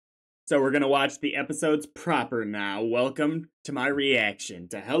So we're gonna watch the episodes proper now. Welcome to my reaction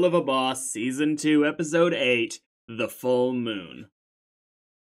to Helluva Boss Season 2, Episode 8, The Full Moon.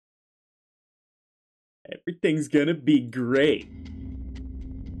 Everything's gonna be great.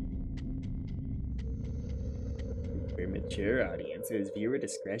 For mature audiences, viewer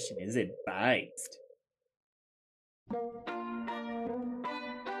discretion is advised.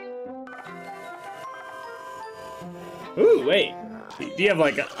 Ooh, wait. Do you have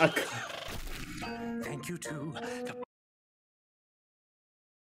like a... Thank you to the...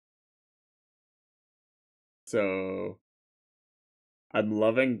 So... I'm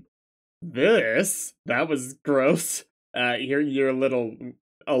loving this. That was gross. Your little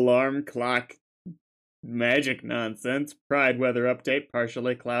alarm clock magic nonsense. Pride weather update,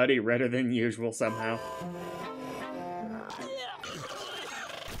 partially cloudy, redder than usual somehow.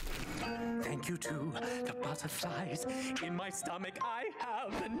 Thank you to the butterflies in my stomach. I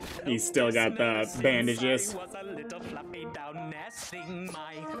haven't. He's still got the bandages. I was a little fluffy down nesting.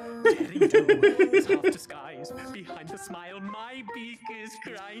 My daring-do is half disguised behind the smile. My beak is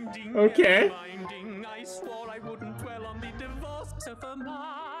grinding. Okay. Reminding. I swore I wouldn't dwell on the divorce, so for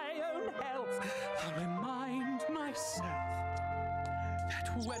my own health, I'll remind myself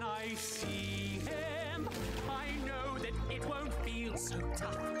that when I see him, I know that it won't feel so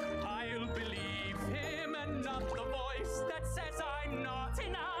tough. I'll believe him and not the voice that says I'm not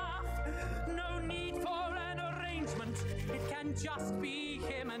enough. No need for an arrangement. It can just be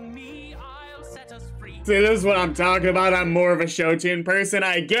him and me. I'll set us free. See, this is what I'm talking about. I'm more of a show tune person.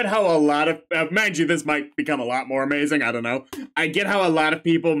 I get how a lot of... mind you, this might become a lot more amazing. I don't know. I get how a lot of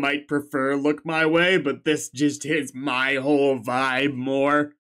people might prefer Look My Way, but this just hits my whole vibe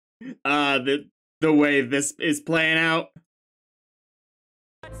more. The way this is playing out.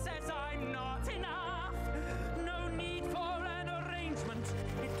 Says I'm not enough. No need for an arrangement.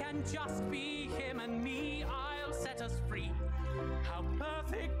 It can just be him and me. I'll set us free. How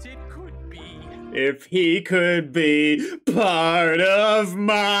perfect it could be. If he could be part of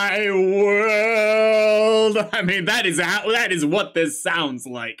my world. I mean, that is what this sounds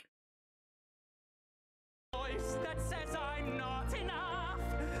like. Voice that says I'm not enough.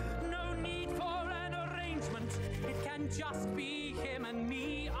 No need for an arrangement. It can just be him and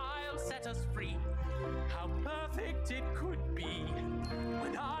me. I'll set us free. How perfect it could be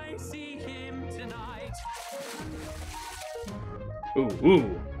when I see him tonight.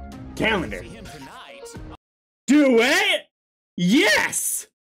 Ooh. Calendar. See him tonight. Do it! Yes!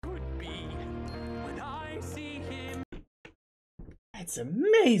 Could be when I see him That's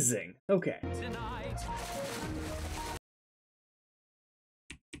amazing. Okay. tonight.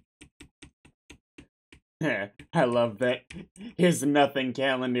 I love that his nothing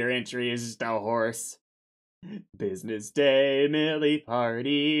calendar entry is just a horse. Business day, Millie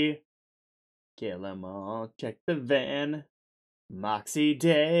party. Kill 'em all, check the van. Moxie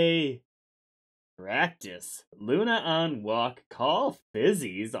day. Practice. Luna on walk, call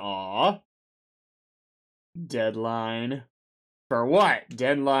fizzies, aw. Deadline. For what?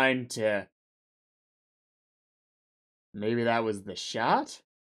 Deadline to... Maybe that was the shot?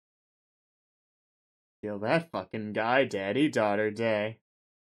 Kill that fucking guy, daddy-daughter day.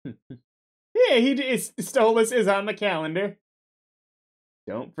 Yeah, Stolas is on the calendar.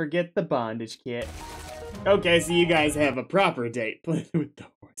 Don't forget the bondage kit. Okay, so you guys have a proper date playing with the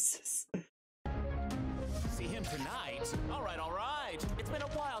horses. See him tonight. All right. It's been a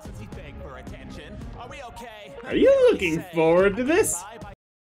while since he begged for attention. Are we okay? Are you looking forward to this?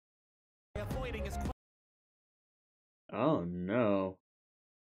 Oh no.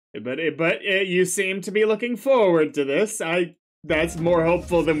 But you seem to be looking forward to this. That's more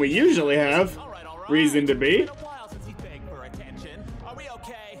hopeful than we usually have. All right. Reason to be. It's been a while since he begged for attention. Are we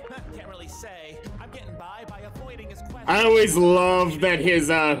okay? Can't really say. I'm getting by avoiding his questions. I always love that his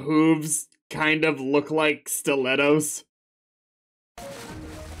hooves kind of look like stilettos.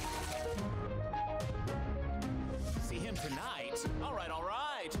 See him tonight. All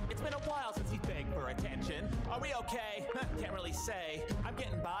right. It's been a while since he begged for attention. Are we okay? Can't really say. I'm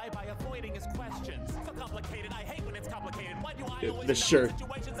getting by avoiding his questions. So complicated. I hate when it's complicated. Why do I always The shirt. end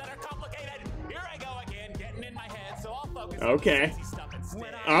up in situations that are complicated? Here I go again, getting in my head. So I'll focus Okay. on the sexy stuff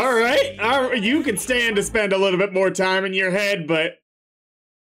instead. All right. You can stand to spend a little bit more time in your head, but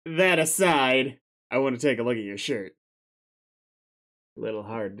that aside, I want to take a look at your shirt. A little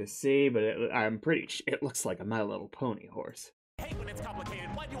hard to see, but I'm pretty sure it looks like a My Little Pony horse. I hate when it's complicated.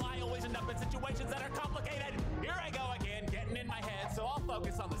 Why do I always end up in situations that are complicated? Here I go again, getting in my head. So I'll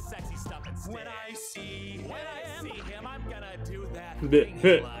focus on the sexy stuff instead. When I see him, I'm gonna do that thing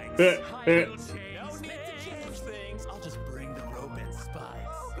he likes. No need to change things. I'll just bring the rope and spice.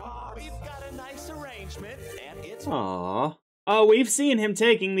 Oh, God, he's arrangement, and it's Aww. Oh, we've seen him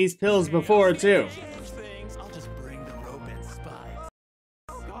taking these pills before, too. things. I'll just bring the rope and spikes.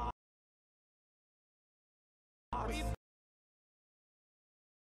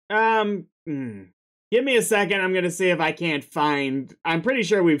 Give me a second. I'm gonna see if I can't find... I'm pretty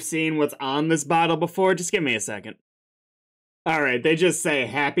sure we've seen what's on this bottle before. Just give me a second. Alright, they just say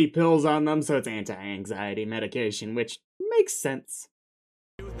happy pills on them, so it's anti-anxiety medication, which makes sense.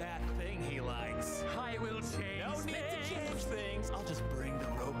 Do that thing he likes. I will change. No need to change things. I'll just bring the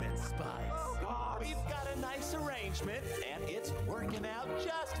rope and spikes. Oh God, we've got a nice arrangement, and it's working out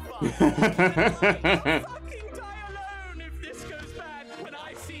just fine. I'll fucking die alone if this goes bad when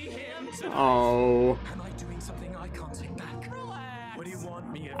I see him tonight. Oh. Am I doing something I can't take back? Relax. What do you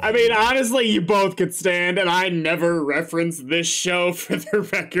want me? I mean, honestly, you both could stand, and I never reference this show for the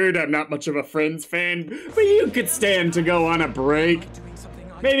record. I'm not much of a Friends fan, but you could stand to go on a break.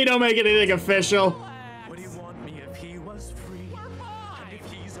 Maybe don't make anything official. What do you want me if he was free? And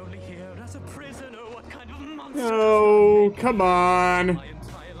if he's only here as a prisoner, what kind of monster? Oh, come on. My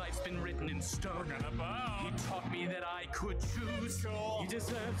entire life's been written in stone and above. He taught me that I could choose. He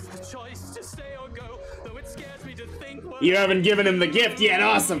deserves the choice to stay or go, though it scares me to think. You haven't given him the gift yet.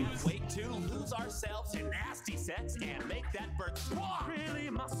 Awesome. Wait to lose ourselves in nasty sex and make that bird squawk. Really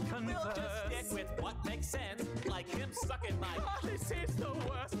must converse. We'll just stick with what makes sense, like him sucking my. This is the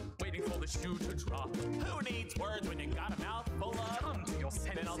worst. Waiting for the shoe to drop. Who needs words when you got a mouth full of? Come to your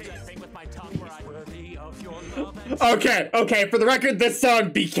senses. Then I'll do that thing with my tongue where I'm worthy of your love. Okay, for the record, this song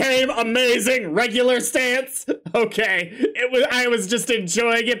became amazing. Regular stance. Okay, I was just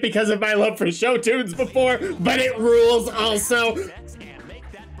enjoying it because of my love for show tunes before, but it rules also.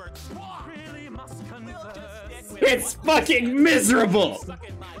 It's fucking miserable.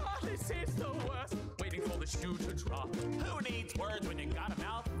 This is the worst. Waiting for the shoe to drop. Who needs words when you got a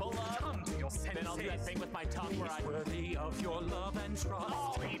mouth full of? Come to your senses. Then I'll do that thing with my tongue where I'm worthy of your love and trust.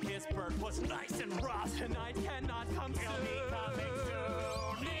 Oh, his bird was nice and rough. Tonight cannot come soon.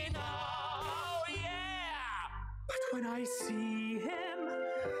 Oh, yeah. But when I see him,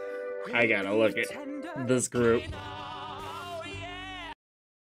 I gotta look at this group.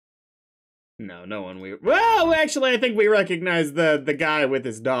 No one we... Well, actually, I think we recognize the guy with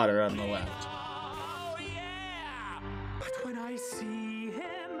his daughter on the left. Oh, yeah. But when I see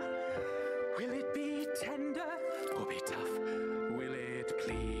him, will it be tender or be tough? Will it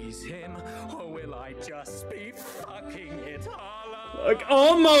please him or will I just be fucking it all up? Like,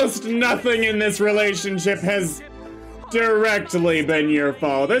 almost nothing in this relationship has directly been your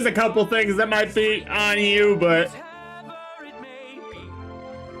fault. There's a couple things that might be on you, but... Whatever it may be,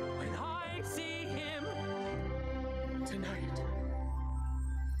 when I see him tonight.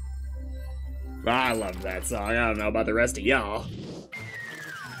 I love that song. I don't know about the rest of y'all.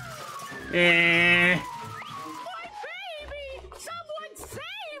 Eh. My baby! Someone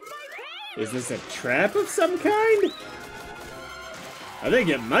save my baby! Is this a trap of some kind? I think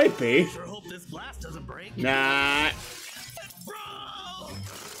it might be. Sure hope this blast doesn't break. Nah. Bro!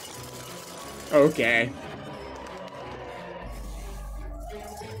 Okay.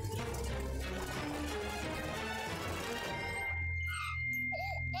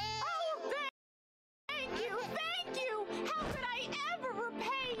 Oh, thank you! How could I ever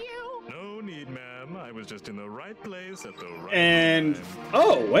repay you? No need, ma'am. I was just in the right place at the right And... time.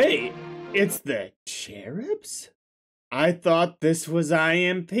 Oh, wait. It's the cherubs? I thought this was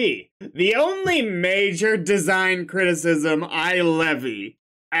IMP. The only major design criticism I levy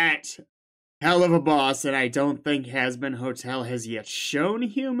at Helluva Boss, and I don't think Hazbin Hotel has yet shown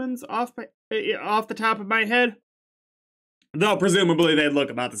humans off the top of my head, though presumably they'd look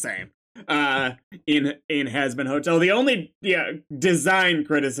about the same. In Hazbin Hotel, the only design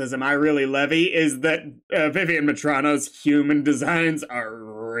criticism I really levy is that Vivian Matrano's human designs are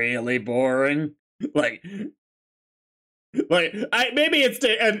really boring. Maybe it's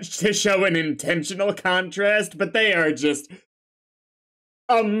to show an intentional contrast, but they are just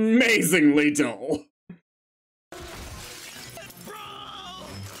amazingly dull.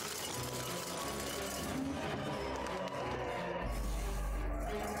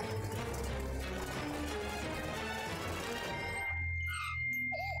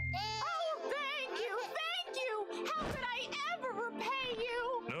 Oh, thank you! How could I ever repay you?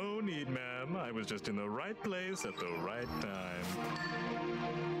 No need, ma'am. I was just in the right place at the right time.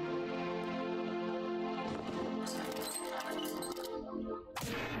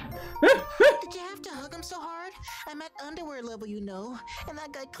 Did you have to hug him so hard? I'm at underwear level, you know, and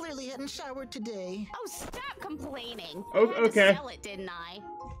that guy clearly hadn't showered today. Oh, stop complaining. Oh, I had to okay. sell it, didn't I?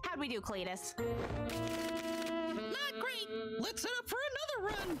 How'd we do, Cletus? Not great. Let's set up for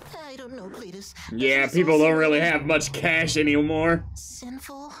another run. I don't know, Cletus. Yeah, people don't really have much cash anymore.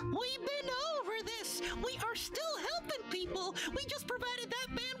 Sinful. We've been over this. We are still helping people. We just provided that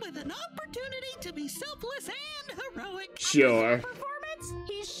man with an opportunity to be selfless and heroic. Sure. Performance?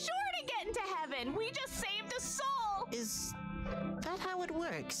 He's sure to get into heaven. We just saved a soul. Is that how it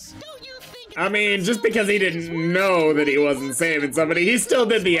works? Don't you think? I mean, just because he didn't know that he wasn't saving somebody, he still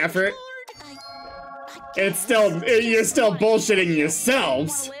did the effort. It's still, you're still bullshitting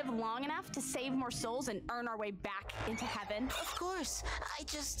yourselves. Want to live long enough to save more souls and earn our way back into heaven? Of course. I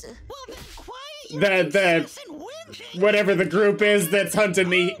just. Well, then quiet. The whatever the group is that's hunting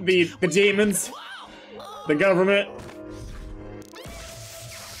the demons, the government.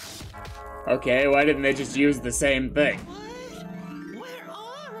 Okay, why didn't they just use the same thing? Where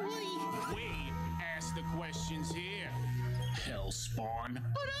are we? We ask the questions here, Hellspawn.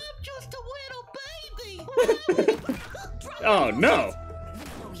 But I'm just a little baby. Oh no!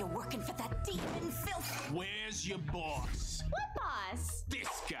 Oh, you're working for that demon filth. Where's your boss? What boss? This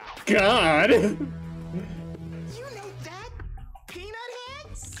guy. God! You know that? Peanut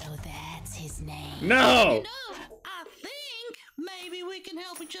Head? So that's his name. No! I think maybe we can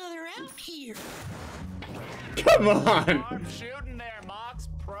help each other out here. Come on! I'm shooting there, Mox.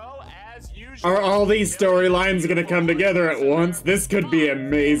 Pro as usual. Are all these storylines gonna come together at once? This could be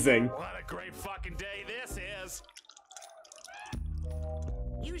amazing. What a great fucking day this is.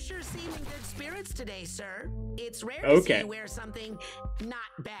 You sure seem in good spirits today, sir. It's rare to Okay. see you wear something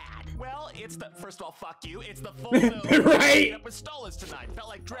not bad. Well, it's the first of all, fuck you. It's the full moon. Right? Meet up with Stolas tonight. Felt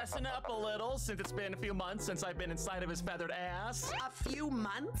like dressing up a little since it's been a few months since I've been inside of his feathered ass. A few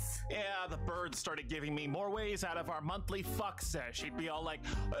months? Yeah, the birds started giving me more ways out of our monthly fuck sesh. He'd be all like,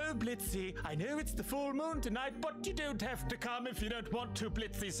 "Oh, Blitzy, I know it's the full moon tonight, but you don't have to come if you don't want to,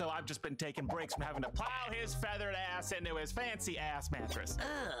 Blitzy." So I've just been taking breaks from having to plow his feathered ass into his fancy ass mattress.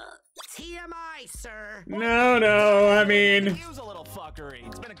 TMI, sir. No, I mean... Use a little fuckery.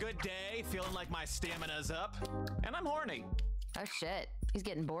 It's been a good day, feeling like my stamina's up, and I'm horny. Oh shit, he's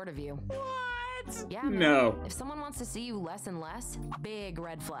getting bored of you. What? Yeah, man. No. If someone wants to see you less and less, big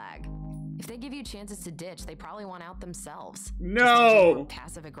red flag. If they give you chances to ditch, they probably want out themselves. No!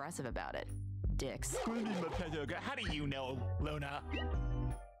 Passive aggressive about it. Dicks. How do you know, Luna?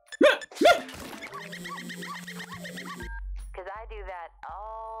 Cause I do that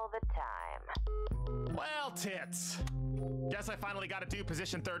all the time. Well, tits. Guess I finally got to do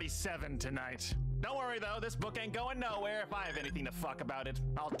position 37 tonight. Don't worry though, this book ain't going nowhere. If I have anything to fuck about it,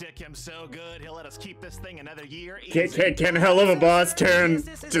 I'll dick him so good he'll let us keep this thing another year. Can Helluva Boss turn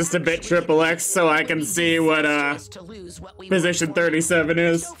just a bit triple X so I can see what position 37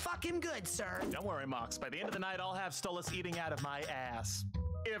 is? So fucking good, sir. Don't worry, Mox. By the end of the night, I'll have Stolas eating out of my ass.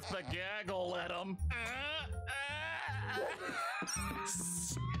 If the gag will let him.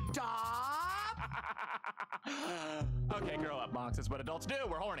 Stop! Okay, grow up, Mox. It's what adults do.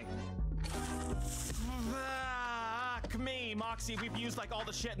 We're horny. Fuck me, Moxie. We've used like all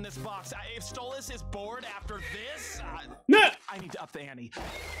the shit in this box. If Stolas is bored after this, I need to up the ante.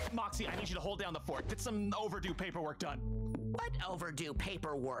 Moxie, I need you to hold down the fort. Get some overdue paperwork done. What overdue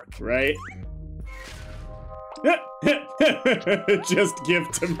paperwork? Right? Just give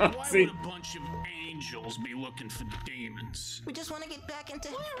to Moxie. Why would a bunch of angels be looking for demons? We just want to get back into.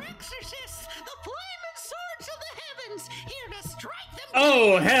 We're exorcists, the flaming swords of the heavens, here to strike them.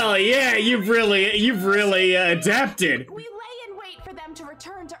 Oh hell yeah! You've really adapted. We lay in wait for them to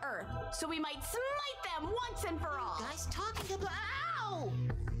return to Earth, so we might smite them once and for all. Guys talking about. Ow!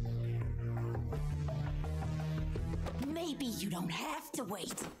 Maybe you don't have to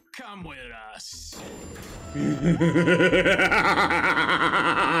wait. Come with us.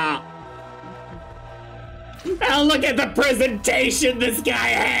 Oh, look at the presentation this guy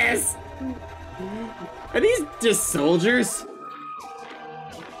has! Are these just soldiers?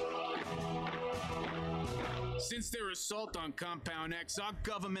 Since their assault on Compound X, our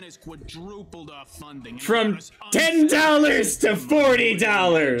government has quadrupled our funding. From $10 to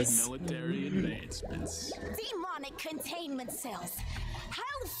 $40. Military advancements. Demonic containment cells,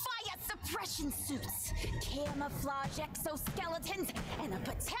 hellfire suppression suits, camouflage exoskeletons, and a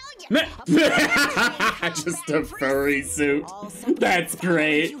battalion. Just a furry suit. That's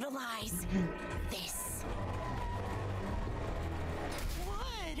great. Utilize this.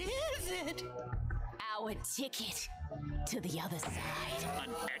 What is it? Our ticket to the other side.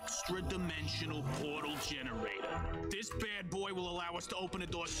 An extra-dimensional portal generator. This bad boy will allow us to open a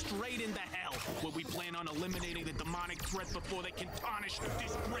door straight into hell, where we plan on eliminating the demonic threat before they can tarnish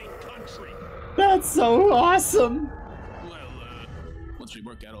this great country. That's so awesome. Well, let's once we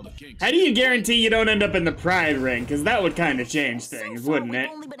work out all the kinks. How do you guarantee you don't end up in the Pride Ring? Because that would kind of change things, wouldn't it?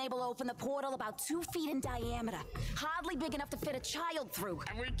 We've only been able to open the portal about 2 feet in diameter. Hardly big enough to fit a child through.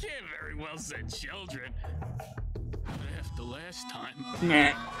 And we can't very well send children. After last time.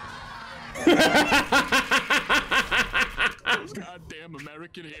 Nah. Those goddamn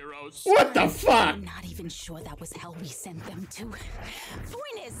American heroes. What the fuck? I'm not even sure that was hell we sent them to.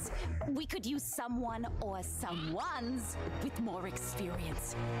 Point is, we could use someone or someones with more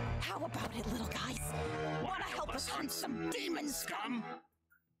experience. How about it, little guys? Wanna help us hunt some demon scum?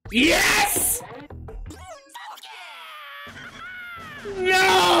 Yes!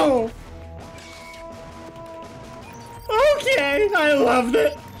 No! Okay, I loved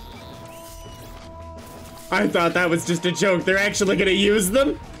it. I thought that was just a joke. They're actually gonna use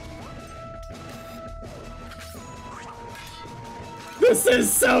them? This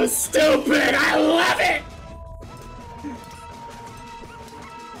is so stupid! I love it!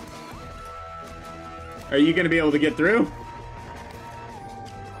 Are you gonna be able to get through?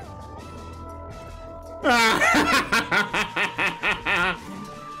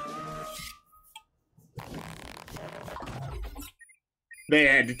 They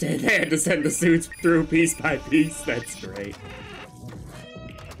had to send the suits through piece by piece. That's great.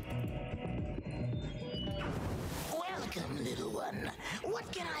 Welcome, little one. What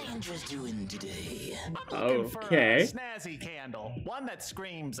can I interest you in today? I'm looking for Okay. a snazzy candle. One that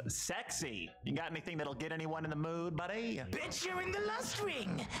screams sexy. You got anything that'll get anyone in the mood, buddy? Bet you're in the lust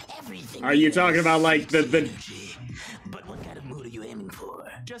ring. Everything. Are you talking about like the But what kind of mood are you aiming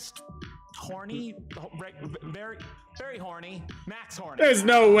for? Just horny, very, very horny, max horny. There's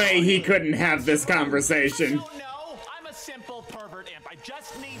no way he couldn't have this conversation. I don't know. I'm a simple pervert imp. I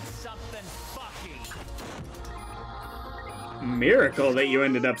just need something fucky. Miracle that you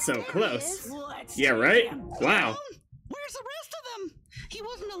ended up so close. Yeah, right? Wow. Where's the rest of them? He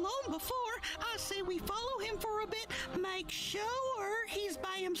wasn't alone before. I say we follow him for a bit, make sure he's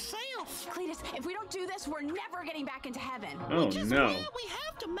by himself. Cletus, if we don't do this, we're never getting back into heaven. Oh Which is no. why we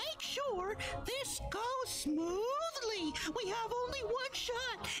have to make sure this goes smoothly. We have only one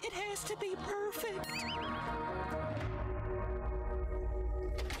shot. It has to be perfect.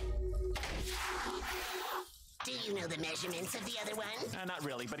 Do you know the measurements of the other one? Not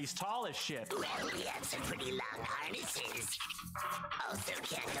really, but he's tall as shit. Well, we have some pretty long harnesses. Also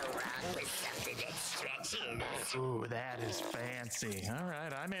can't go wrong with something that stretches. Ooh, that is fancy. All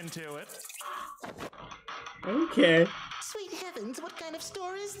right, I'm into it. Okay. Sweet heavens, what kind of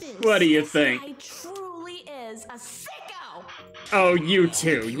store is this? What do you think? I truly is a sicko. Oh, you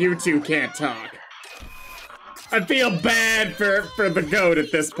two. You two can't talk. I feel bad for the goat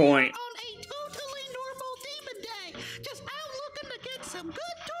at this point. On a totally normal demon day. Just out looking to get some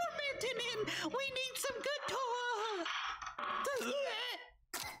good tormenting in. We need some good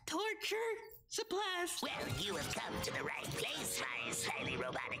torture supplies. Well, you have come to the right place, my slightly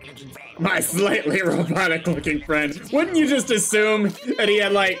robotic-looking friend. My slightly robotic-looking friend. Wouldn't you just assume that he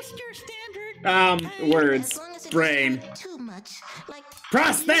had like, Just your standard. words, brain, Too much, like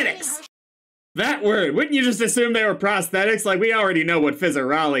prosthetics? That word. Wouldn't you just assume they were prosthetics? Like, we already know what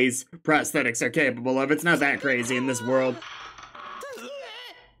Fizzaroli's prosthetics are capable of. It's not that crazy in this world.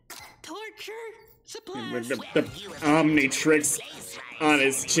 Torture With supplies. the Omnitrix on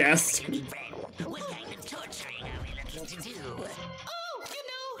his chest. what kind of torturing are we looking to do? Oh, you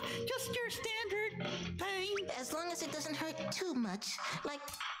know, just your standard pain. As long as it doesn't hurt too much. Like,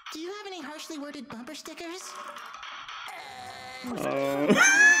 do you have any harshly worded bumper stickers?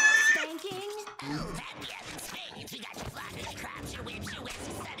 Spanking? Oh, that yeah, spank. We got your blockers, crops, your whips, your whips,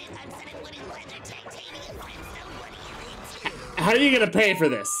 studded, unstudded, wooden, leather, titanium, brimstone. What do you into? How are you gonna pay for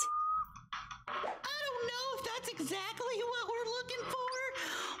this? I don't know if that's exactly what we're looking for.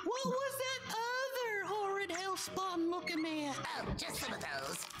 What was that other horrid hellspawn looking at? Oh, just some of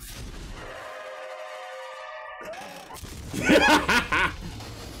those.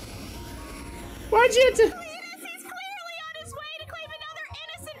 Why'd you have to... Cletus, he's clearly on his way to claim another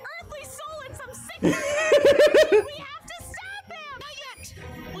innocent earthly soul in some sick We have to stop him! Not yet.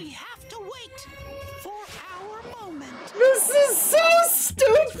 We have to wait for our moment. This is so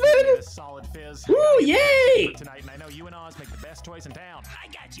stupid! Solid fizz. Ooh, yay! Tonight, and I know you and Oz make the best toys in town. I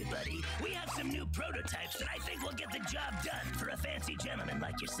got you, buddy. We have some new prototypes that I think will get the job done for a fancy gentleman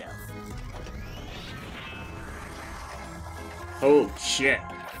like yourself. Oh, shit.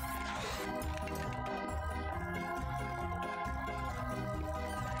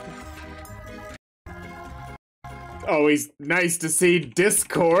 Always nice to see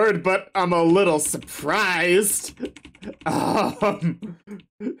Discord, but I'm a little surprised.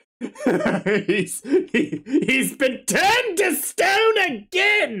 he's been turned to stone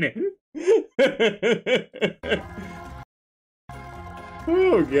again!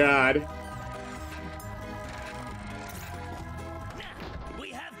 Oh, God. We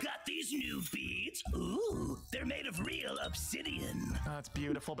have got these new beads. Ooh, they're made of real obsidian. Oh, it's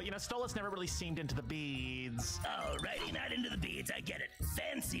beautiful, but you know, Stolas never really seemed into the beads. Alrighty, not into the beads, I get it.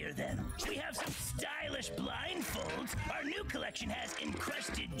 Fancier then. We have some stylish blindfolds. Our new collection has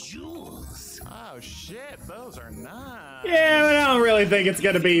encrusted jewels. Oh shit, those are nice. Yeah, but I don't really think it's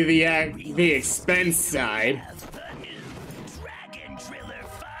gonna be the expense side. The new Dragon Driller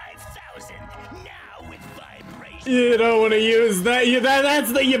 5000, now with vibration. You don't want to use that. You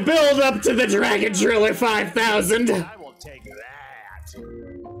build up to the Dragon Driller 5000. I will take that.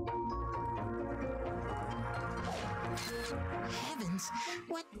 Heavens,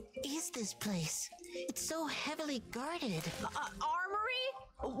 what is this place? It's so heavily guarded. Armory?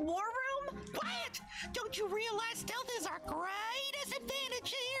 War room? Quiet! Don't you realize stealth is our greatest advantage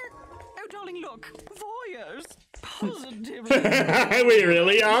here? Oh, darling, look. Voyeurs. Positively. We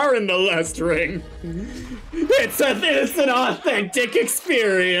really are in the Lust Ring. It's an authentic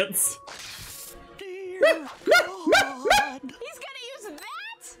experience. Dear God. He's gonna use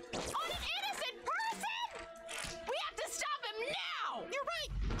that? On an innocent person? We have to stop him now! You're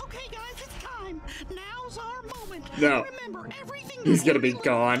right. Okay, guys, it's time. Now's our moment. No. Remember everything He's gonna be that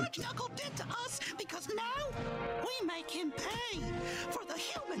gone. Uncle did to us, because now we make him pay for the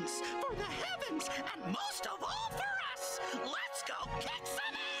humans, for the heavens, and most of all for us. Let's go kick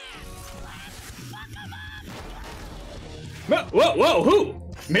some ass. Fuck 'em up. Whoa, who?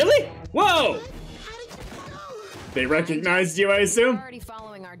 Millie? Whoa! How did you know? They recognized you, I We're assume? already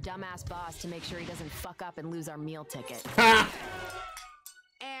following our dumbass boss to make sure he doesn't fuck up and lose our meal ticket. Ha!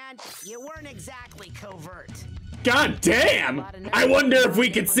 And you weren't exactly covert. God damn! I wonder if we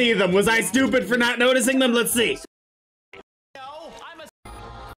could see them. Was I stupid for not noticing them? Let's see. No,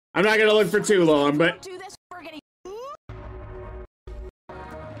 I'm not gonna look for too long, but... Do this, we're getting.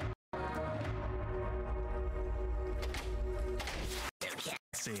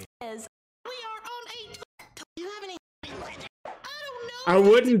 see. We are on a. Do you have any? I don't know. I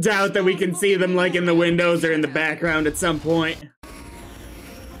wouldn't doubt that we can see them like in the windows or in the background at some point.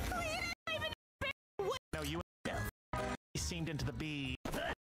 No, you seemed into the bead.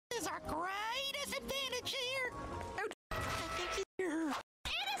 This is our greatest advantage here. I think he's here.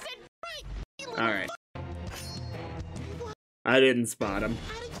 Innocent, right? Alright. I didn't spot him.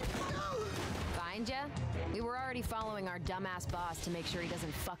 How did you know? Find ya? We were already following our dumbass boss to make sure he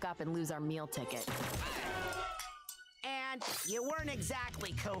doesn't fuck up and lose our meal ticket. And you weren't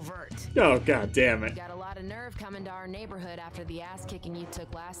exactly covert. Oh, god damn it. Got a lot of nerve coming to our neighborhood after the ass kicking you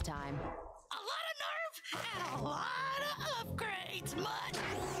took last time. A lot of nerve and a lot of upgrades, Mud.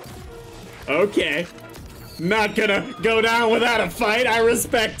 Okay. Not gonna go down without a fight. I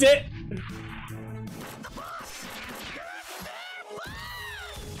respect it.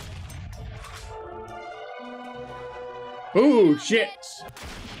 Ooh, shit.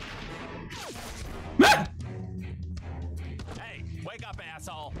 Ah! Hey, wake up,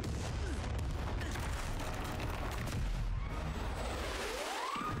 asshole.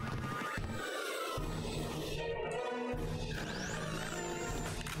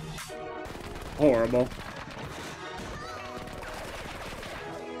 Horrible.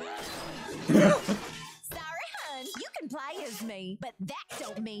 Sorry, hun. You can play as me, but that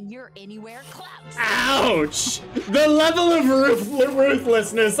don't mean you're anywhere close. Ouch! The level of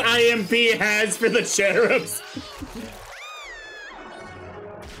ruthlessness IMP has for the cherubs.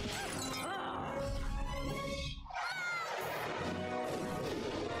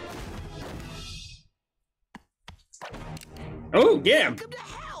 Oh, yeah. Welcome to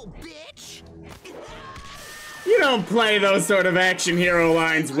hell, bitch. You don't play those sort of action hero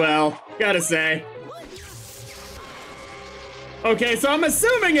lines well, gotta say. Okay, so I'm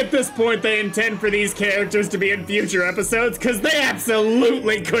assuming at this point they intend for these characters to be in future episodes, because they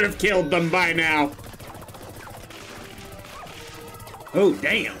absolutely could have killed them by now. Oh,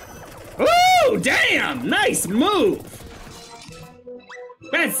 damn. Oh, damn! Nice move!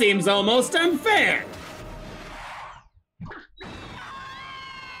 That seems almost unfair.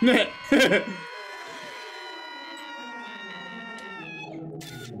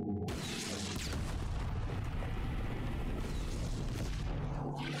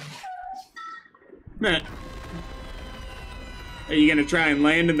 Are you gonna try and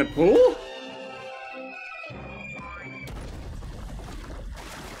land in the pool?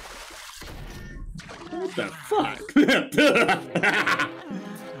 What the fuck?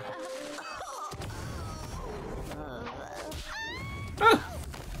 Ah.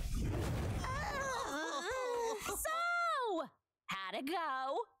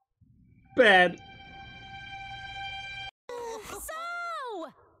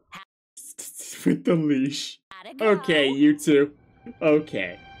 with the leash. Gotta go. Okay, you two.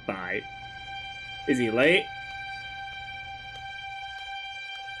 Okay, bye. Is he late?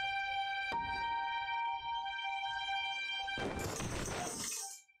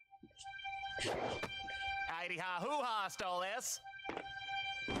 Heidi ha hoo ha, Stolas.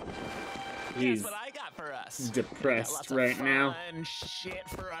 He's Guess what I got for us? depressed Lots right of now. fun shit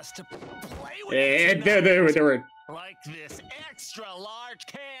for us to play with. And tonight. there were. Like this extra large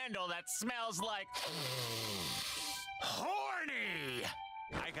candle that smells like horny.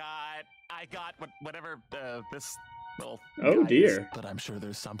 I got whatever this little. Oh guy dear. is, but I'm sure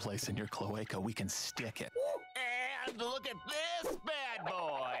there's someplace in your cloaca we can stick it. And look at this bad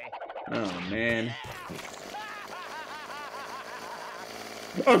boy. Oh man.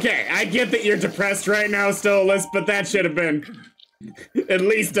 Okay, I get that you're depressed right now, Stolas, but that should have been at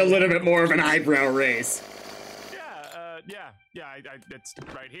least a little bit more of an eyebrow raise. Yeah, it's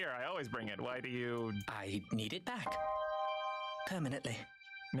right here. I always bring it. Why do you... I need it back. Permanently.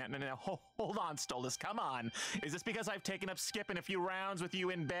 No, hold on, Stolas, come on. Is this because I've taken up skipping a few rounds with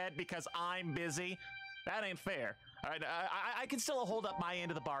you in bed because I'm busy? That ain't fair. All right, I can still hold up my end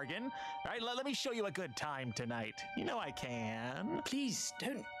of the bargain. All right, let me show you a good time tonight. You know I can. Please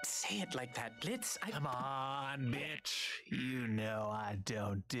don't say it like that, Blitz. Come on, bitch. You know I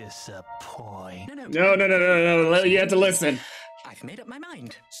don't disappoint. No, you have to listen. I've made up my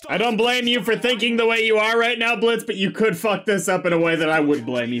mind. I don't blame you for thinking the way you are right now, Blitz, but you could fuck this up in a way that I would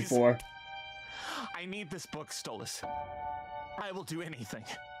blame you for. I need this book, Stolas. I will do anything.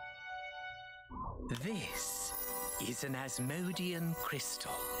 This is an Asmodean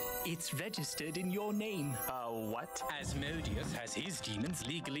crystal. It's registered in your name. What? Asmodeus has his demons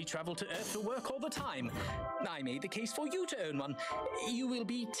legally travel to Earth for work all the time. I made the case for you to own one. You will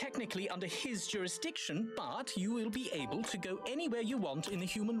be technically under his jurisdiction, but you will be able to go anywhere you want in the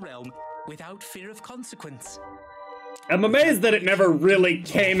human realm without fear of consequence. I'm amazed that it never really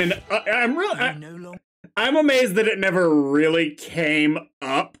came in. I'm amazed that it never really came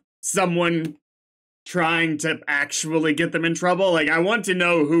up. Someone trying to actually get them in trouble. Like, I want to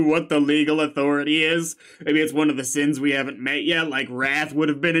know what the legal authority is. Maybe it's one of the sins we haven't met yet, like Wrath would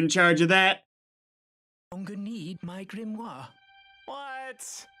have been in charge of that. Longer need my grimoire.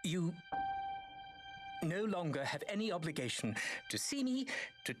 What? You no longer have any obligation to see me,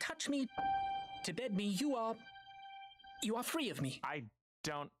 to touch me, to bed me. You are free of me. I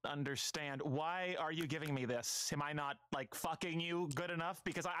don't understand. Why are you giving me this? Am I not, like, fucking you good enough?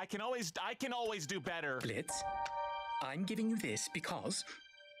 Because I can always do better. Blitz, I'm giving you this because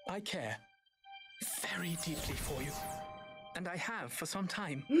I care very deeply for you. And I have for some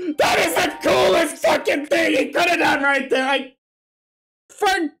time. That is the coolest fucking thing he could have done right there!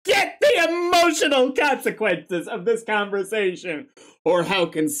 Forget the emotional consequences of this conversation, or how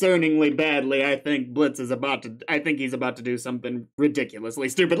concerningly badly I think Blitz is about to. I think he's about to do something ridiculously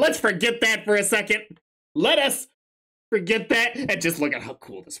stupid. Let's forget that for a second. Let us forget that and just look at how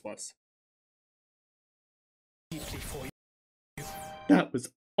cool this was. That was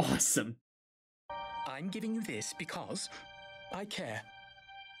awesome. I'm giving you this because I care.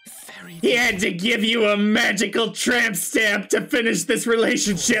 He had to give you a magical tramp stamp to finish this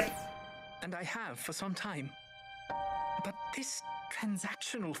relationship. And I have for some time. But this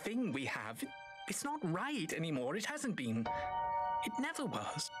transactional thing we have, it's not right anymore. It hasn't been. It never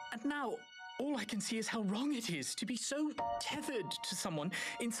was. And now, all I can see is how wrong it is to be so tethered to someone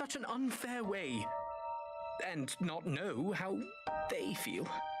in such an unfair way. And not know how they feel.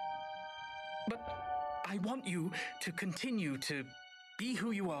 But I want you to continue to be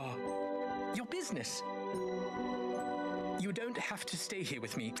who you are. Your business. You don't have to stay here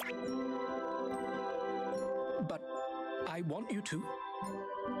with me. But I want you to.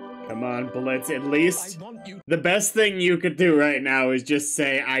 Come on, Blitz, at least the best thing you could do right now is just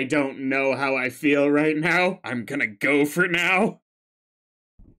say, I don't know how I feel right now. I'm gonna go for now.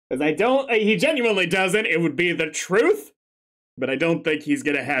 Because he genuinely doesn't. It would be the truth. But I don't think he's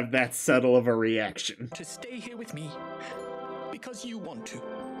gonna have that subtle of a reaction. To stay here with me. Because you want to.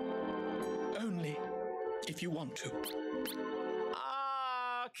 Only if you want to. Okay,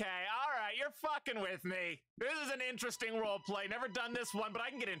 alright, you're fucking with me. This is an interesting roleplay. Never done this one, but I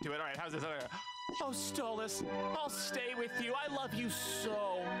can get into it. Alright, how's this? Oh, Stolas, I'll stay with you. I love you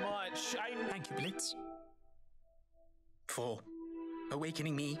so much. Thank you, Blitz. For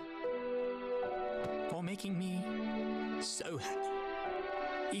awakening me. For making me so happy.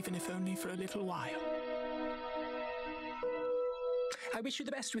 Even if only for a little while. I wish you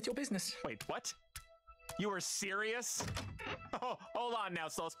the best with your business. Wait, what? You were serious? Oh, hold on now,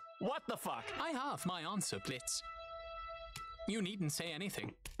 Stolas. What the fuck? I have my answer, Blitz. You needn't say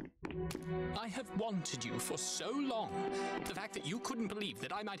anything. I have wanted you for so long. The fact that you couldn't believe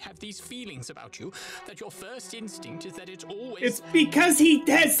that I might have these feelings about you, that your first instinct is that it's always... It's because he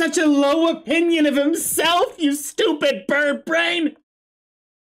has such a low opinion of himself, you stupid bird brain!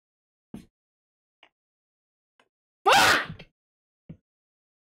 Fuck!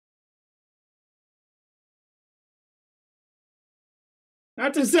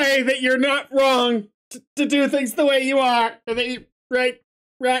 Not to say that you're not wrong to do things the way you are, or that you, right,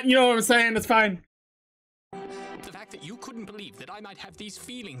 you know what I'm saying, it's fine. The fact that you couldn't believe that I might have these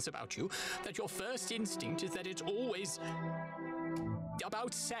feelings about you, that your first instinct is that it's always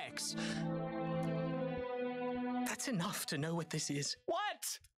about sex. That's enough to know what this is.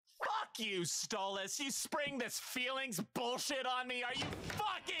 What? Fuck you, Stolas. You spring this feelings bullshit on me. Are you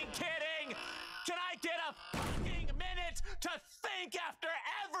fucking kidding? Can I get a fucking minute to think after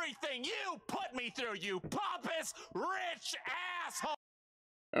everything you put me through, you pompous, rich asshole?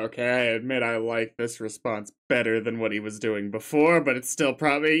 Okay, I admit I like this response better than what he was doing before, but it's still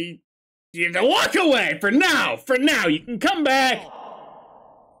probably... You have to walk away for now! For now, you can come back!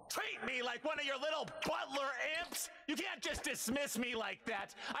 Treat me like one of your little butler imps? You can't just dismiss me like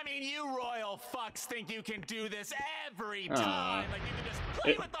that. I mean, you royal fucks think you can do this every time. Like you can just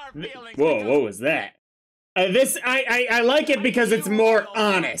play with our feelings. Whoa, what was that? I like it because it's more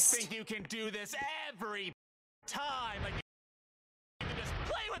honest. Think you can do this every time. Like you can just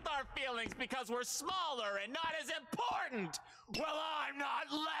play with our feelings because we're smaller and not as important. Well, I'm not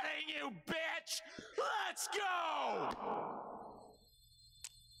letting you, bitch. Let's go.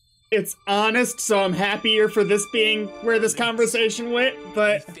 It's honest, so I'm happier for this being where this conversation went,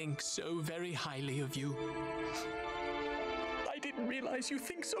 but... I think so very highly of you. I didn't realize you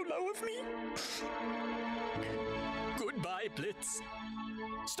think so low of me. Goodbye, Blitz.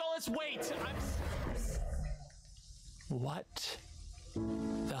 Stolas, wait! What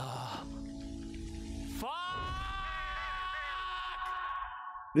the... Fuck!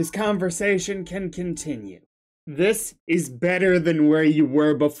 This conversation can continue. This is better than where you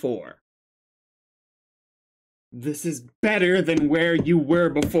were before. This is better than where you were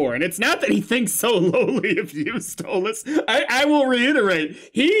before. And it's not that he thinks so lowly of you, Stolas. I will reiterate,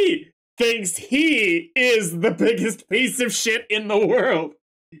 he thinks he is the biggest piece of shit in the world.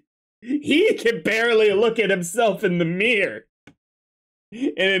 He can barely look at himself in the mirror.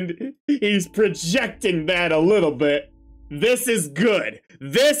 And he's projecting that a little bit. This is good.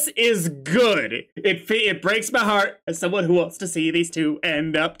 This is good. It breaks my heart as someone who wants to see these two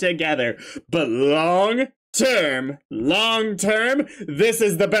end up together. But long term, this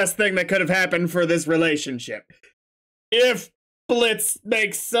is the best thing that could have happened for this relationship. If Blitz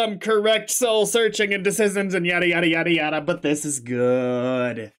makes some correct soul searching and decisions and yada yada yada yada, but this is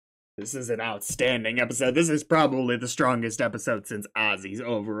good. This is an outstanding episode. This is probably the strongest episode since Ozzy's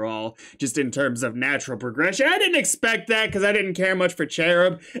overall, just in terms of natural progression. I didn't expect that because I didn't care much for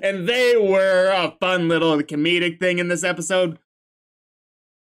Cherub, and they were a fun little comedic thing in this episode.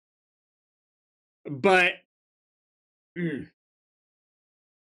 But, yeah,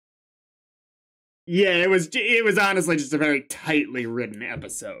 it was honestly just a very tightly written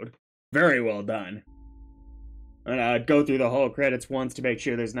episode. Very well done. And I'd go through the whole credits once to make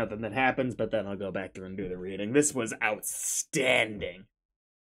sure there's nothing that happens, but then I'll go back through and do the reading. This was outstanding.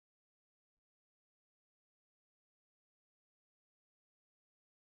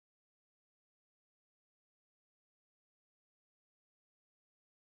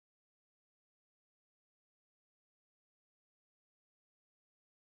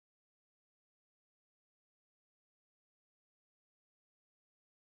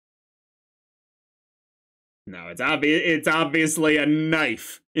 No, it's obviously a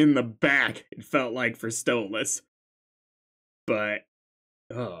knife in the back, it felt like, for Stolas. But,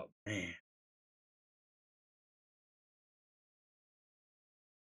 oh, man.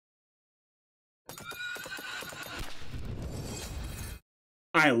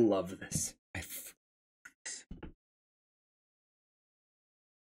 I love this.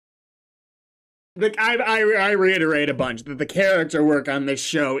 Like, I reiterate a bunch that the character work on this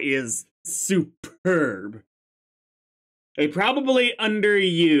show is superb. They probably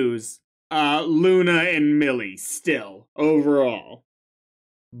underuse Luna and Millie still, overall.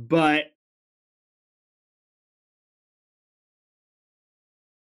 But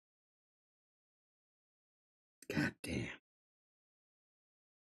god damn.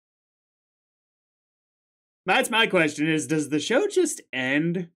 That's my question, is does the show just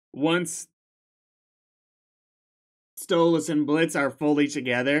end once Stolas and Blitz are fully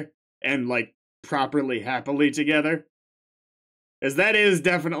together and, like, properly happily together? As that is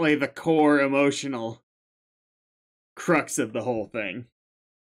definitely the core emotional crux of the whole thing.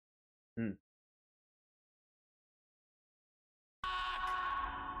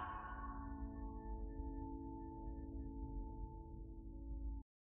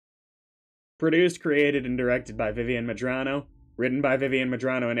 Produced, created, and directed by Vivian Madrano. Written by Vivian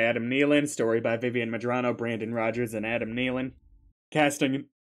Madrano and Adam Nealon. Story by Vivian Madrano, Brandon Rogers, and Adam Nealon. Casting,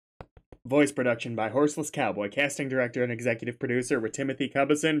 voice production by Horseless Cowboy. Casting director and executive producer were Timothy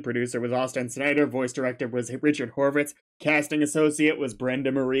Cubison. Producer was Austin Snyder. Voice director was Richard Horvitz. Casting associate was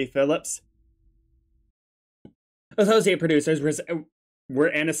Brenda Marie Phillips. Associate producers were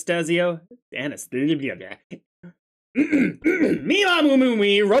Anastasio.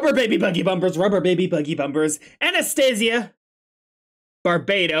 Me, rubber baby buggy bumpers, Anastasia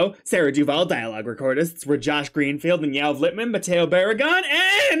Barbado, Sarah Duval. Dialogue recordists were Josh Greenfield and Yalv Littman, Mateo Barragon,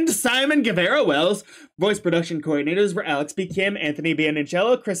 and Simon Guevara Wells. Voice production coordinators were Alex B. Kim, Anthony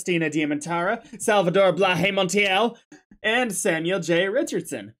Bianincello, Christina Diamantara, Salvador Blahe Montiel, and Samuel J.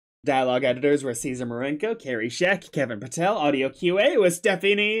 Richardson. Dialogue editors were Cesar Marenko, Carrie Sheck, Kevin Patel. Audio QA was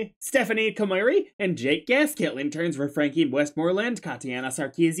Stephanie Komari and Jake Gaskill. Interns were Frankie Westmoreland, Katiana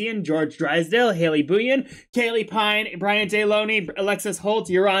Sarkeesian, George Drysdale, Haley Buyen, Kaylee Pine, Brian Deloney, Alexis Holt,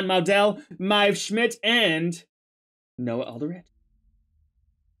 Uran Maudel, Maeve Schmidt, and Noah Alderette.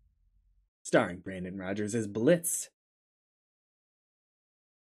 Starring Brandon Rogers as Blitz.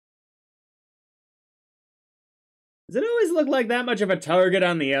 Does it always look like that much of a target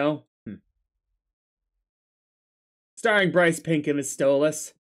on the O? Starring Bryce Pinkham as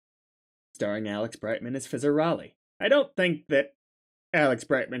Stolas. Starring Alex Brightman as Fizzer Raleigh. I don't think that Alex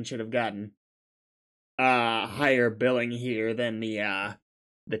Brightman should have gotten higher billing here than the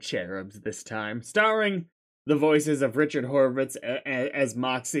Cherubs this time. Starring the voices of Richard Horvitz as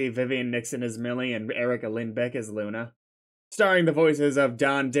Moxie, Vivian Nixon as Millie, and Erica Lindbeck as Luna. Starring the voices of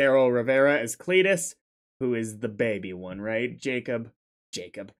Don Darrell Rivera as Cletus, who is the baby one, right? Jaden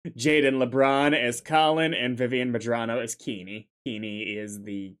LeBron as Colin, and Vivian Madrano as Keeney. Keeney is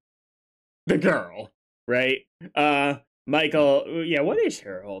the girl, right? Michael, yeah, what is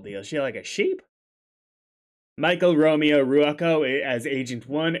her whole deal? Is she like a sheep? Michael Romeo Ruocco as Agent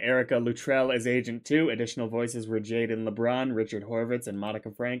 1, Erica Luttrell as Agent 2. Additional voices were Jaden LeBron, Richard Horvitz, and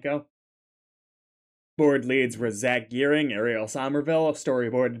Monica Franco. Board leads were Zach Gearing, Ariel Somerville,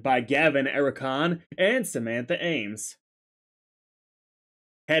 storyboarded by Gavin Ericon and Samantha Ames.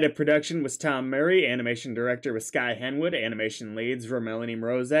 Head of production was Tom Murray, animation director was Sky Henwood, animation leads were Melanie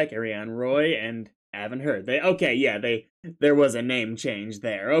Mrozek, Ariane Roy, and Avon Hurd. There was a name change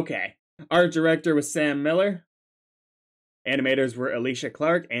there, okay. Art director was Sam Miller. Animators were Alicia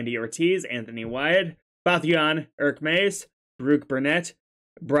Clark, Andy Ortiz, Anthony Wyatt, Bathian Erkmays, Brooke Burnett,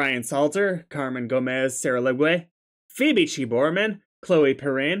 Brian Salter, Carmen Gomez, Sarah Legwe, Phoebe Chiborman, Chloe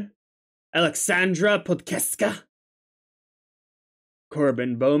Perrin, Alexandra Podkeska,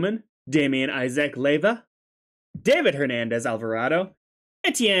 Corbin Bowman, Damian Isaac Leva, David Hernandez Alvarado,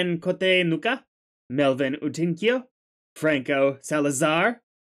 Etienne Cote Nuca, Melvin Utinkio, Franco Salazar,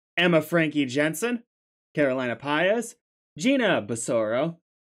 Emma Frankie Jensen, Carolina Paez, Gina Basoro,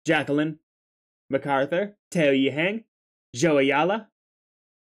 Jacqueline MacArthur, Teo Yihang, Joe Ayala,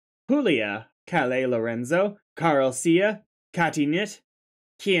 Julia Calais Lorenzo, Carl Sia, Kati Nit,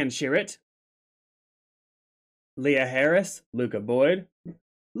 Kian Sherritt, Leah Harris, Luca Boyd,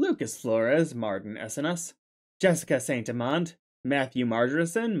 Lucas Flores, Martin Essenas, Jessica Saint Amand, Matthew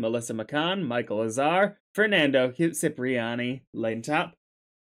Margerson, Melissa McCann, Michael Azar, Fernando Cipriani, Lane-Top,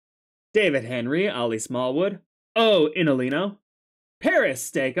 David Henry, Ollie Smallwood, O. Inolino, Paris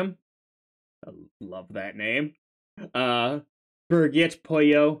Stakem, I love that name, Birgit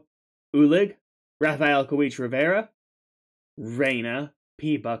Pollo Ulig, Rafael Kawich Rivera, Reina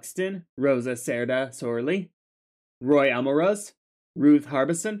P. Buxton, Rosa Cerda Sorley, Roy Amoraz, Ruth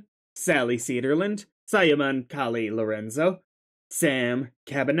Harbison, Sally Cedarland, Sayman Kali Lorenzo, Sam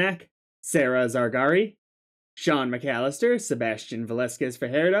Kabanak, Sarah Zargari, Sean McAllister, Sebastian Velasquez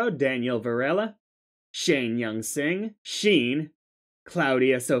Fajardo, Daniel Varela, Shane Young Singh, Sheen,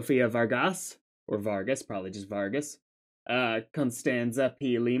 Claudia Sofia Vargas, or Vargas, probably just Vargas, Constanza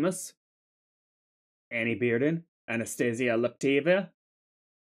P. Lemus, Annie Bearden, Anastasia Leptiva,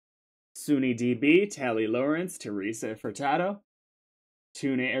 Suni DB, Tally Lawrence, Teresa Furtado,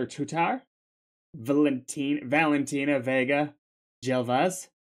 Tutar, Valentina Vega Gelvaz,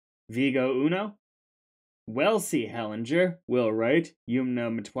 Vigo Uno, Welsie Hellinger, Will Wright,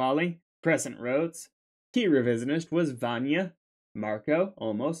 Yumna Matwali, Crescent Rhodes. Key revisionist was Vanya Marco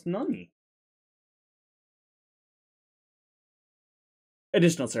Almost Nunny.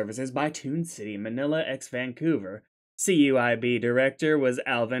 Additional services by Toon City, Manila x Vancouver. CUIB director was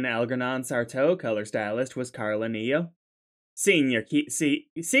Alvin Algernon Sarto, color stylist was Carla Neo. Senior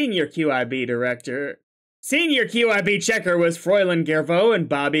QIB director. Senior QIB checker was Froilan Gervo and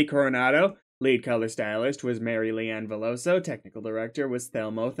Bobby Coronado. Lead color stylist was Mary Leanne Veloso. Technical director was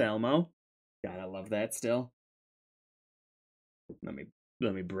Thelmo. God, I love that still. Let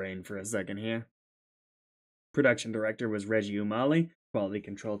me brain for a second here. Production director was Reggie Umali. Quality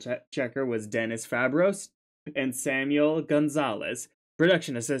control checker was Dennis Fabros and Samuel Gonzalez.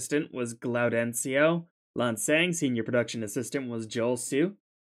 Production assistant was Glaudencio Lansang. Senior production assistant was Joel Su.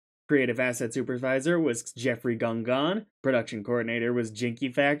 Creative asset supervisor was Jeffrey Gongon. Production coordinator was Jinky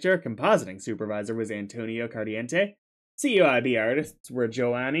Factor. Compositing supervisor was Antonio Cardiente. CUIB artists were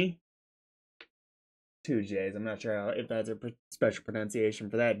Joanny. 2 J's. I'm not sure if that's a special pronunciation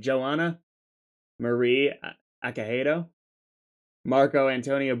for that. Joanna Marie Acajado. Marco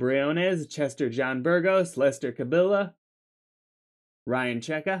Antonio Briones. Chester John Burgos. Lester Cabilla. Ryan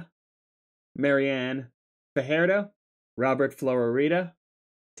Checa. Marianne Fajardo. Robert Florida.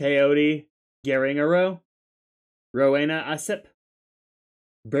 Teodi Geringaro. Rowena Asip.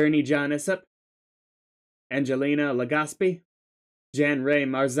 Bernie John Isip. Angelina Legaspi. Jan Ray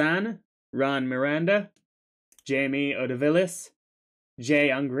Marzan. Ron Miranda. Jamie Odavilis. Jay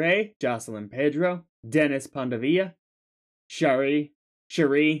Ungray. Jocelyn Pedro. Dennis Pondavilla. Cherie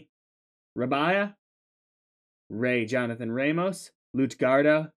Rabaya. Ray Jonathan Ramos.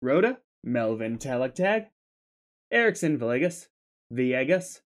 Lutgarda Rhoda. Melvin Telektag. Erickson Villegas.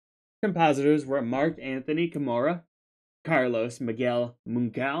 Compositors were Mark Anthony Camora, Carlos Miguel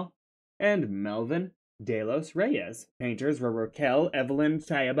Muncal, and Melvin De Los Reyes. Painters were Raquel Evelyn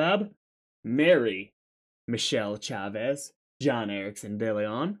Tayabab, Mary Michelle Chavez, John Erickson De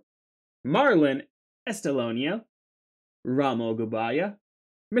Leon, Marlon Estelonio, Ramo Gubaya,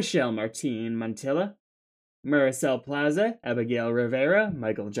 Michelle Martin Mantilla, Maricel Plaza, Abigail Rivera,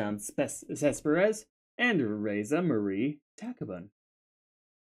 Michael John Cesperez, and Reza Marie Takabun.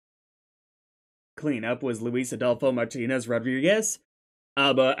 Cleanup was Luis Adolfo Martinez Rodriguez,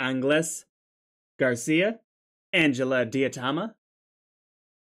 Alba Angles Garcia, Angela Diatama,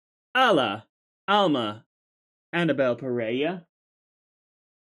 Alma Annabelle Pereira,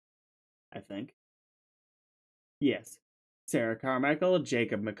 I think. Yes. Sarah Carmichael,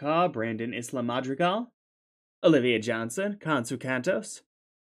 Jacob McCaw, Brandon Isla Madrigal, Olivia Johnson, Consu Cantos,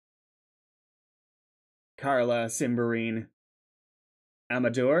 Carla Simbarine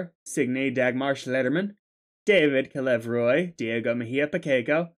Amador, Signe Dagmar Schlederman, David Calevroy, Diego Mejia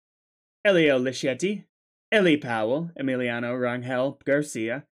Pacheco, Elio Lischetti, Ellie Powell, Emiliano Rangel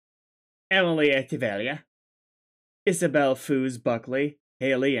Garcia, Emily Echeverria, Isabel Foos Buckley,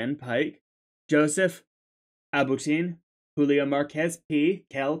 Haley N. Pike, Joseph Abutin, Julio Marquez P.,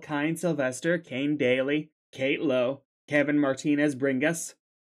 Kel Kine Sylvester, Kane Daly, Kate Lowe, Kevin Martinez Bringas,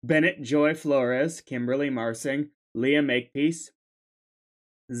 Bennett Joy Flores, Kimberly Marsing, Leah Makepeace,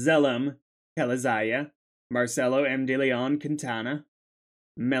 Zelum Kelazaya, Marcelo M. De Leon Quintana,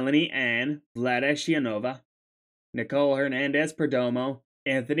 Melanie Ann Vlada Shianova, Nicole Hernandez Perdomo,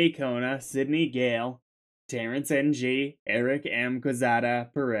 Anthony Kona, Sydney Gale, Terrence N.G., Eric M.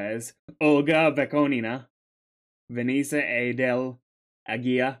 Quezada Perez, Olga Vekonina, Vanessa A. Del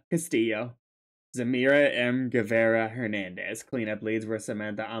Aguia Castillo, Zamira M. Guevara Hernandez. Cleanup leads were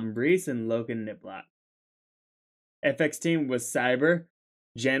Samantha Ambris and Logan Niblat. FX team was Cyber,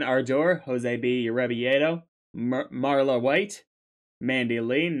 Jen Ardor, Jose B. Rebieto, Marla White, Mandy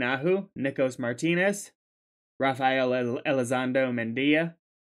Lee, Nahu, Nikos Martinez, Rafael Elizondo Mendia,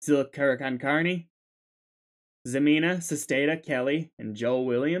 Silk Karakan Carney, Zamina Sesteta Kelly, and Joel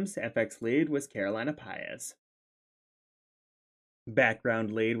Williams. FX lead was Carolina Paez.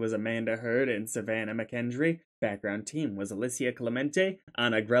 Background lead was Amanda Hurd and Savannah McKendry. Background team was Alicia Clemente,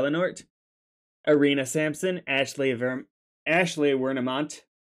 Anna Grelinort, Arena Sampson, Ashley Wernamont,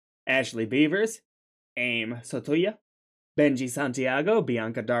 Ashley Beavers, Aim Sotoya, Benji Santiago,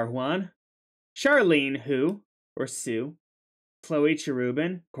 Bianca Darjuan, Charlene Hu, or Sue, Chloe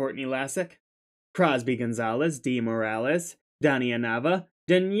Cherubin, Courtney Lassick, Crosby Gonzalez, Dee Morales, Dania Nava,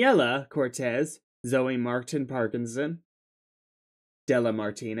 Daniela Cortez, Zoe Martin Parkinson, Della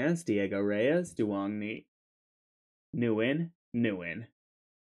Martinez, Diego Reyes, Duong Nguyen,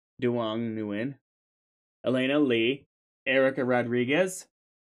 Duong Nguyen, Elena Lee, Erica Rodriguez,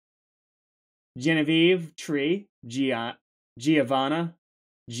 Genevieve Tree, Giovanna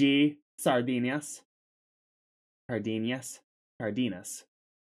G. Cardenas.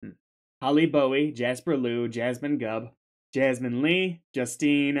 Holly Bowie, Jasper Liu, Jasmine Gubb, Jasmine Lee,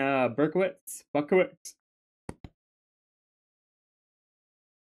 Justina Berkowitz,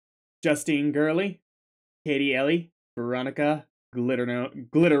 Justine Gurley, Katie Ellie, Veronica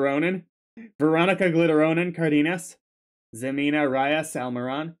Glitteronen Cardenas, Zemina Raya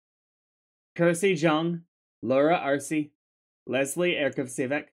Salmaran, Kirsty Jung, Laura Arce, Leslie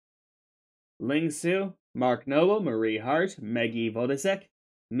Erkovsivek, Ling Su, Mark Noble, Marie Hart, Maggie Vodisek,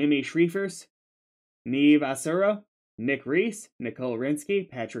 Mimi Schriefers, Neve Asuro, Nick Reese, Nicole Rinsky,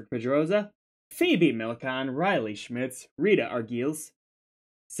 Patrick Pedroza, Phoebe Milcon, Riley Schmitz, Rita Argiles,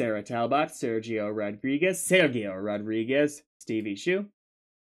 Sarah Talbot, Sergio Rodriguez, Stevie Shu.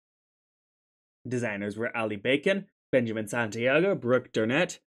 Designers were Ali Bacon, Benjamin Santiago, Brooke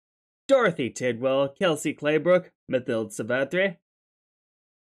Dornett, Dorothy Tidwell, Kelsey Claybrook, Mathilde Savatre,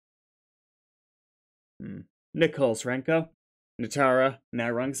 Nicole Srenko, Natara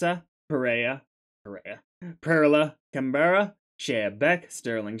Narungsa, Perla Kambara, Shea Beck,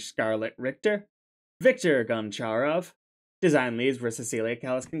 Sterling Scarlett Richter, Victor Goncharov. Design leads were Cecilia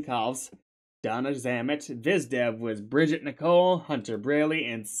Kaliskin-Kalvs, Donna Zamet. Vizdev was Bridget Nicole, Hunter Braley,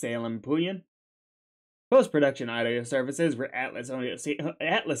 and Salem Puyan. Post-production audio services were Atlas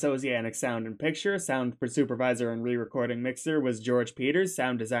Oceanic Sound and Picture. Sound supervisor and re-recording mixer was George Peters.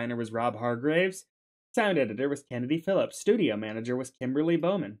 Sound designer was Rob Hargraves. Sound editor was Kennedy Phillips. Studio manager was Kimberly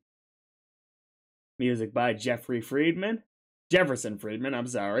Bowman. Music by Jefferson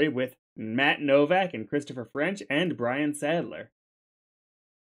Friedman, with Matt Novak and Christopher French and Brian Sadler.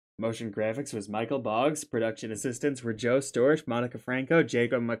 Motion graphics was Michael Boggs. Production assistants were Joe Storch, Monica Franco,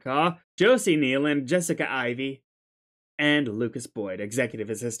 Jacob McCaw, Josie Nealon, Jessica Ivey, and Lucas Boyd. Executive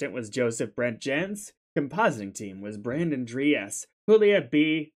assistant was Joseph Brent Jens. Compositing team was Brandon Dries, Julia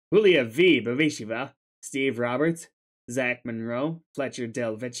V. Bavishiva, Steve Roberts, Zach Monroe, Fletcher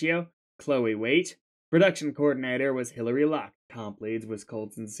Del Vecchio, Chloe Waite. Production coordinator was Hillary Locke. Comp leads was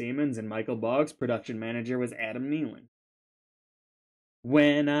Colton Siemens and Michael Boggs. Production manager was Adam Nealon.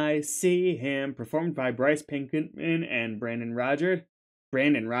 When I See Him, performed by Bryce Pinkerton and Brandon Rogers.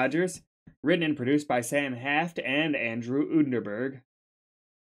 Written and produced by Sam Haft and Andrew Underberg.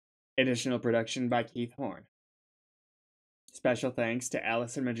 Additional production by Keith Horn. Special thanks to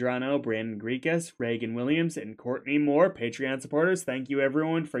Allison Medrano, Brandon Grekas, Reagan Williams, and Courtney Moore, Patreon supporters. Thank you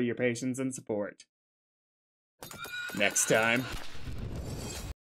everyone for your patience and support. Next time.